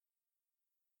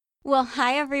Well,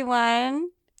 hi,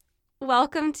 everyone.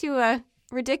 Welcome to a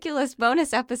ridiculous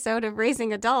bonus episode of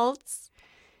Raising Adults.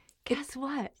 Guess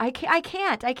what? I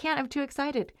can't. I'm too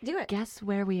excited. Do it. Guess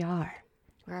where we are?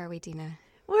 Where are we, Dina?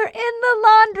 We're in the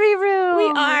laundry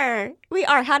room. We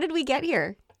are. How did we get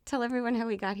here? Tell everyone how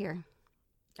we got here.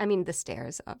 I mean, the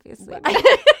stairs, obviously.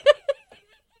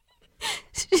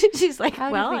 She's like,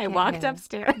 I walked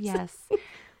upstairs. Yes.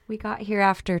 We got here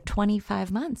after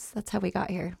 25 months. That's how we got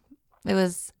here. It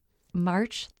was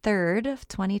March 3rd of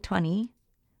 2020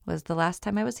 was the last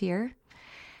time I was here.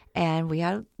 And we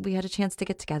had a chance to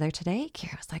get together today.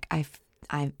 Kira was like,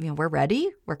 we're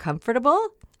ready. We're comfortable.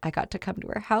 I got to come to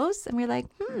her house and we're like,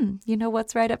 you know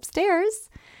what's right upstairs?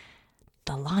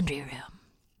 The laundry room.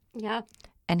 Yeah.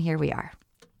 And here we are.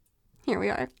 Here we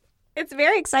are. It's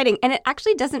very exciting. And it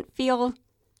actually doesn't feel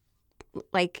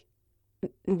like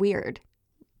weird.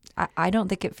 I don't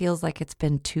think it feels like it's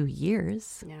been 2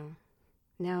 years.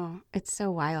 No, it's so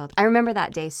wild. I remember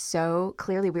that day so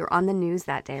clearly. We were on the news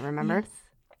that day, remember? Yes.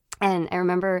 And I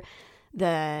remember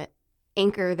the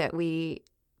anchor that we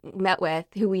met with,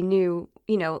 who we knew,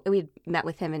 we'd met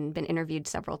with him and been interviewed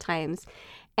several times.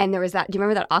 And there was do you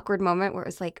remember that awkward moment where it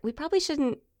was like, we probably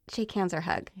shouldn't shake hands or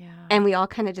hug? Yeah. And we all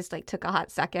kind of just took a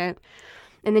hot second.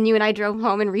 And then you and I drove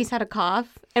home and Reese had a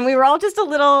cough. And we were all just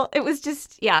it was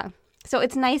just, yeah. So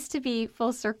it's nice to be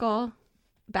full circle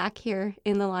back here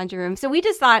in the laundry room. So we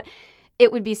just thought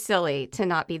it would be silly to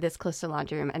not be this close to the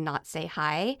laundry room and not say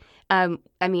hi.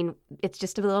 I mean, it's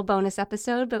just a little bonus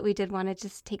episode, but we did want to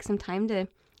just take some time to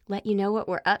let you know what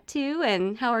we're up to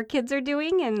and how our kids are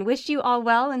doing and wish you all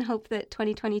well and hope that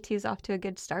 2022 is off to a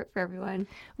good start for everyone.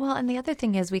 Well, and the other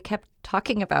thing is we kept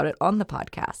talking about it on the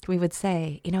podcast. We would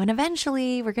say, and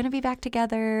eventually we're going to be back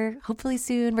together. Hopefully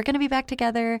soon we're going to be back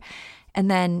together.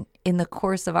 And then in the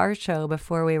course of our show,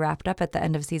 before we wrapped up at the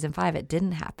end of season 5, it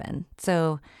didn't happen.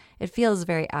 So it feels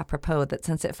very apropos that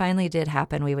since it finally did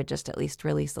happen, we would just at least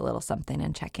release a little something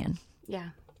and check in. Yeah.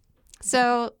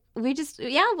 So we'll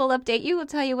update you. We'll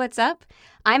tell you what's up.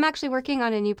 I'm actually working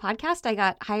on a new podcast. I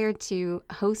got hired to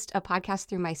host a podcast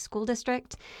through my school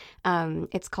district.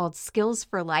 It's called Skills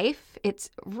for Life. It's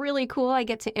really cool. I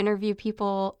get to interview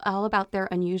people all about their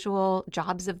unusual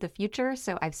jobs of the future.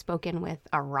 So I've spoken with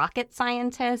a rocket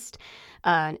scientist,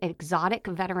 an exotic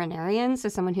veterinarian, so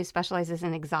someone who specializes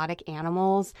in exotic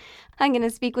animals. I'm going to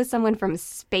speak with someone from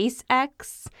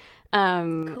SpaceX.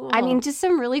 Cool. I mean, just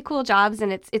some really cool jobs,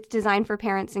 and it's designed for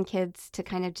parents and kids to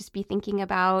kind of just be thinking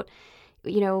about,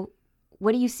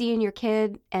 what do you see in your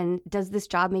kid, and does this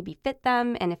job maybe fit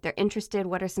them? And if they're interested,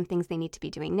 what are some things they need to be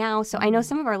doing now? So I know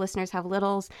some of our listeners have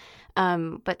littles,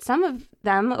 but some of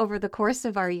them over the course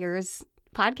of our years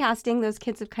podcasting, those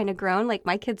kids have kind of grown. Like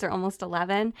my kids are almost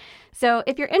 11. So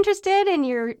if you're interested and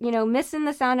you're, missing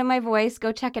the sound of my voice,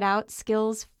 go check it out.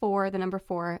 Skills for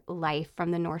 4 Life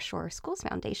from the North Shore Schools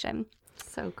Foundation.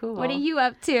 So cool. What are you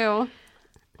up to?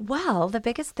 Well, the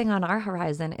biggest thing on our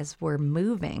horizon is we're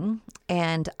moving,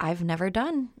 and I've never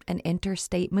done an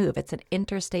interstate move. It's an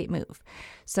interstate move.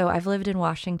 So I've lived in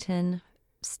Washington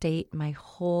State my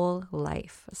whole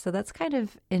life. So that's kind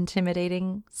of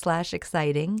intimidating /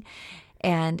 exciting.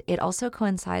 And it also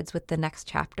coincides with the next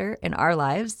chapter in our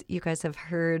lives. You guys have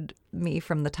heard me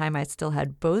from the time I still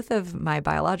had both of my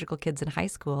biological kids in high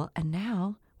school, and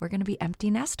now we're going to be empty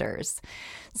nesters.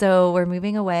 So we're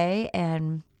moving away,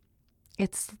 and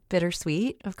it's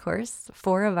bittersweet, of course.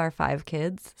 4 of our 5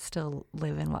 kids still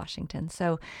live in Washington.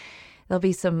 So there'll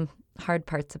be some hard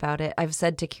parts about it. I've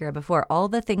said to Kira before, all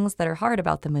the things that are hard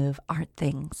about the move aren't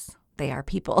things. They are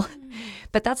people.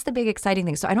 But that's the big exciting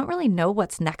thing. So I don't really know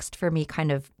what's next for me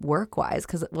kind of work-wise,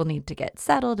 because we'll need to get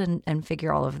settled and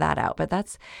figure all of that out. But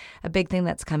that's a big thing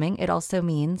that's coming. It also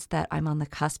means that I'm on the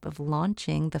cusp of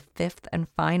launching the 5th and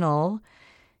final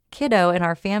kiddo in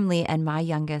our family and my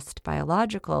youngest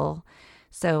biological.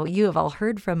 So you have all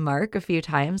heard from Mark a few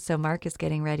times. So Mark is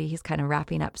getting ready. He's kind of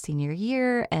wrapping up senior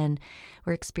year, and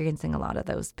we're experiencing a lot of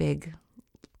those big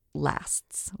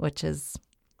lasts, which is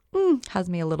has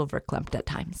me a little verklempt at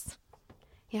times.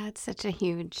 Yeah, it's such a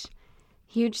huge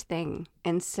thing.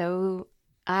 And so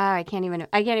I can't even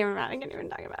talk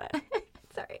about it.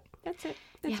 Sorry. That's it.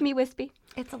 That's me wispy.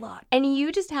 It's a lot. And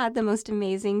you just had the most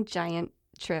amazing giant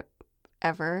trip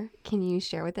ever. Can you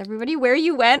share with everybody where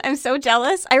you went? I'm so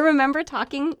jealous. I remember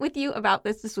talking with you about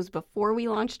this. This was before we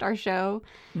launched our show.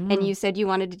 And you said you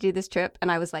wanted to do this trip.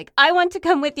 And I was like, I want to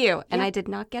come with you. And I did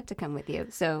not get to come with you.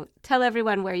 So tell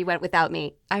everyone where you went without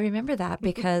me. I remember that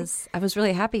because I was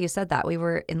really happy you said that. We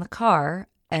were in the car,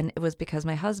 and it was because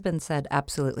my husband said,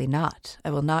 absolutely not.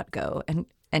 I will not go. And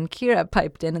And Kira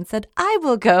piped in and said, I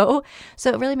will go.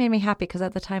 So it really made me happy because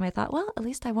at the time I thought, well, at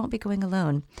least I won't be going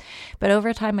alone. But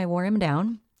over time, I wore him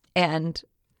down. And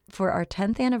for our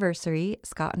 10th anniversary,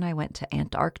 Scott and I went to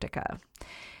Antarctica.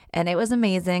 And it was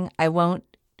amazing. I won't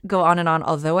go on and on,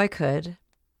 although I could.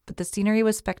 But the scenery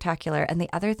was spectacular. And the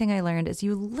other thing I learned is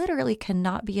you literally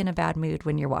cannot be in a bad mood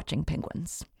when you're watching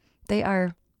penguins. They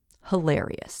are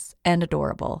hilarious and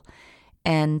adorable.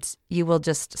 And you will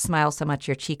just smile so much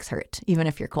your cheeks hurt, even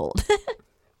if you're cold.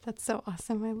 That's so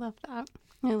awesome. I love that.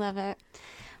 I love it.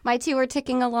 My two are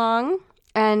ticking along.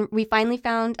 And we finally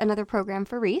found another program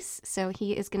for Reese. So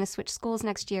he is going to switch schools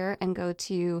next year and go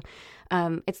to,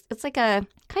 it's like a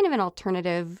kind of an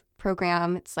alternative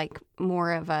program. It's like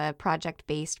more of a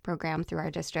project-based program through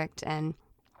our district, and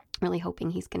really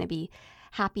hoping he's going to be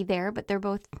happy there. But they're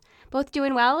both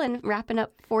doing well and wrapping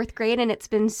up 4th grade, and it's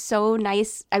been so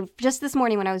nice. Just this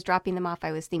morning when I was dropping them off,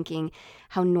 I was thinking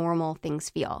how normal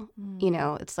things feel. You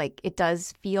know, it's like it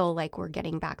does feel like we're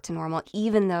getting back to normal,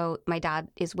 even though my dad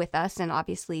is with us and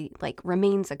obviously like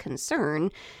remains a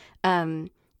concern.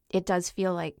 It does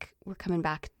feel like we're coming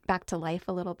back to life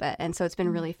a little bit. And so it's been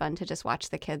really fun to just watch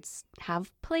the kids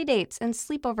have play dates and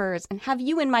sleepovers and have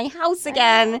you in my house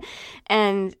again.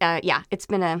 And yeah, it's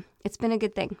been a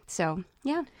good thing. So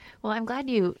yeah. Well, I'm glad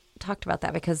you talked about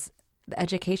that because the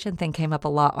education thing came up a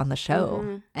lot on the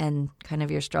show and kind of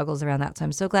your struggles around that. So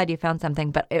I'm so glad you found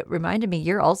something. But it reminded me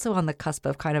you're also on the cusp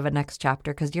of kind of a next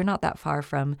chapter because you're not that far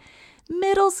from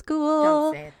middle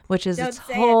school, which is its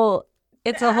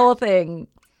a whole thing.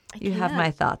 You have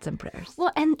my thoughts and prayers.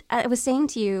 Well, and I was saying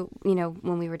to you, you know,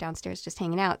 when we were downstairs just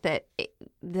hanging out, that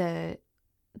the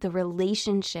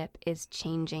relationship is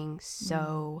changing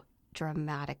so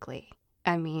dramatically.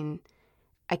 I mean,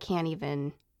 I can't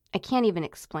even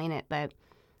explain it, but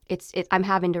I'm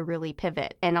having to really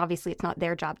pivot. And obviously it's not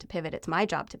their job to pivot, it's my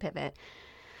job to pivot.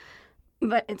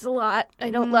 But it's a lot. I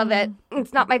don't love it.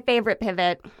 It's not my favorite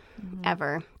pivot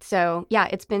ever. So yeah,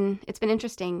 it's been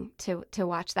interesting to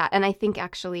watch that. And I think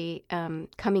actually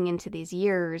coming into these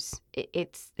years,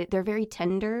 they're very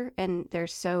tender, and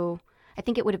I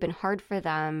think it would have been hard for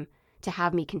them to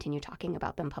have me continue talking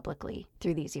about them publicly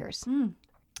through these years.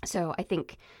 So I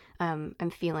think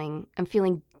I'm feeling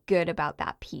good about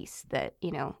that piece that,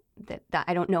 you know, that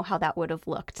I don't know how that would have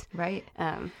looked. Right.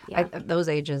 Yeah. Those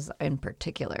ages in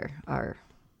particular are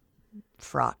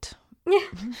fraught.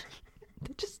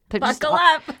 Buckle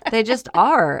up. They just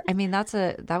are. I mean,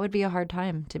 that would be a hard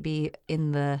time to be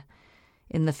in the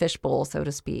fishbowl, so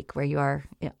to speak, where you are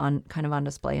on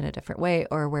display in a different way,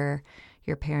 or where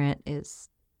your parent is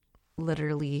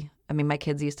literally. I mean, my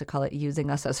kids used to call it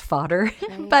using us as fodder,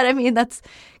 right. But I mean,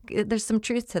 there's some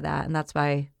truth to that, and that's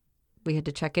why we had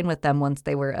to check in with them once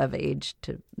they were of age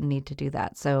to need to do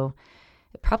that. So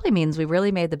it probably means we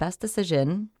really made the best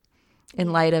decision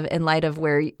in light of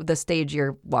where the stage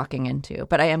you're walking into.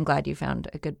 But I am glad you found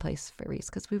a good place for Reese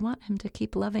because we want him to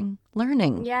keep loving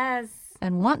learning. Yes.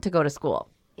 And want to go to school.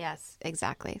 Yes,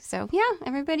 exactly. So yeah,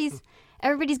 everybody's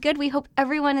good. We hope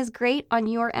everyone is great on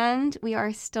your end. We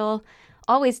are still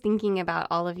always thinking about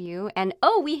all of you. And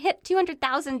we hit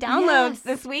 200,000 downloads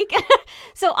this week.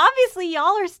 So obviously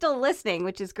y'all are still listening,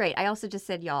 which is great. I also just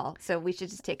said y'all, so we should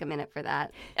just take a minute for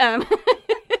that.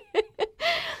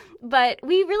 But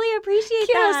we really appreciate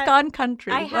that. Kira's gone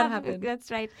country. What happened?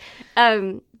 That's right.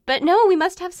 But no, we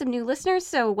must have some new listeners.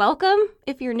 So welcome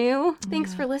if you're new.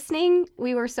 Thanks for listening.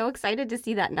 We were so excited to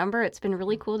see that number. It's been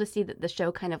really cool to see that the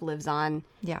show kind of lives on,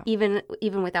 even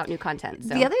without new content.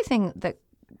 So. The other thing that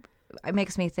it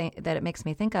makes me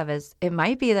think of is it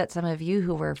might be that some of you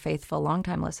who were faithful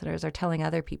longtime listeners are telling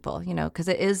other people, you know,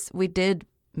 because we did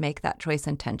make that choice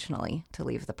intentionally to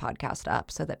leave the podcast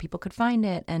up so that people could find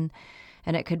it and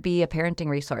it could be a parenting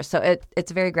resource. So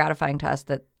it's very gratifying to us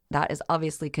that is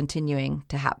obviously continuing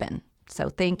to happen. So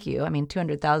thank you. I mean,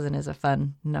 200,000 is a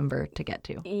fun number to get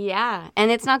to. Yeah, and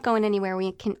it's not going anywhere.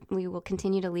 We will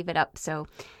continue to leave it up. So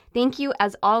thank you,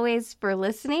 as always, for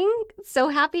listening. So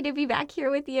happy to be back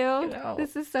here with you.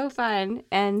 This is so fun.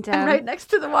 And I'm right next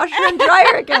to the washer and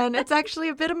dryer again. It's actually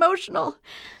a bit emotional.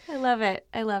 I love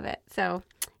it. So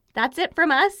that's it from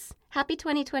us. Happy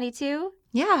 2022.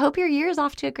 Yeah, I hope your year is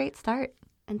off to a great start.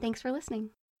 And thanks for listening.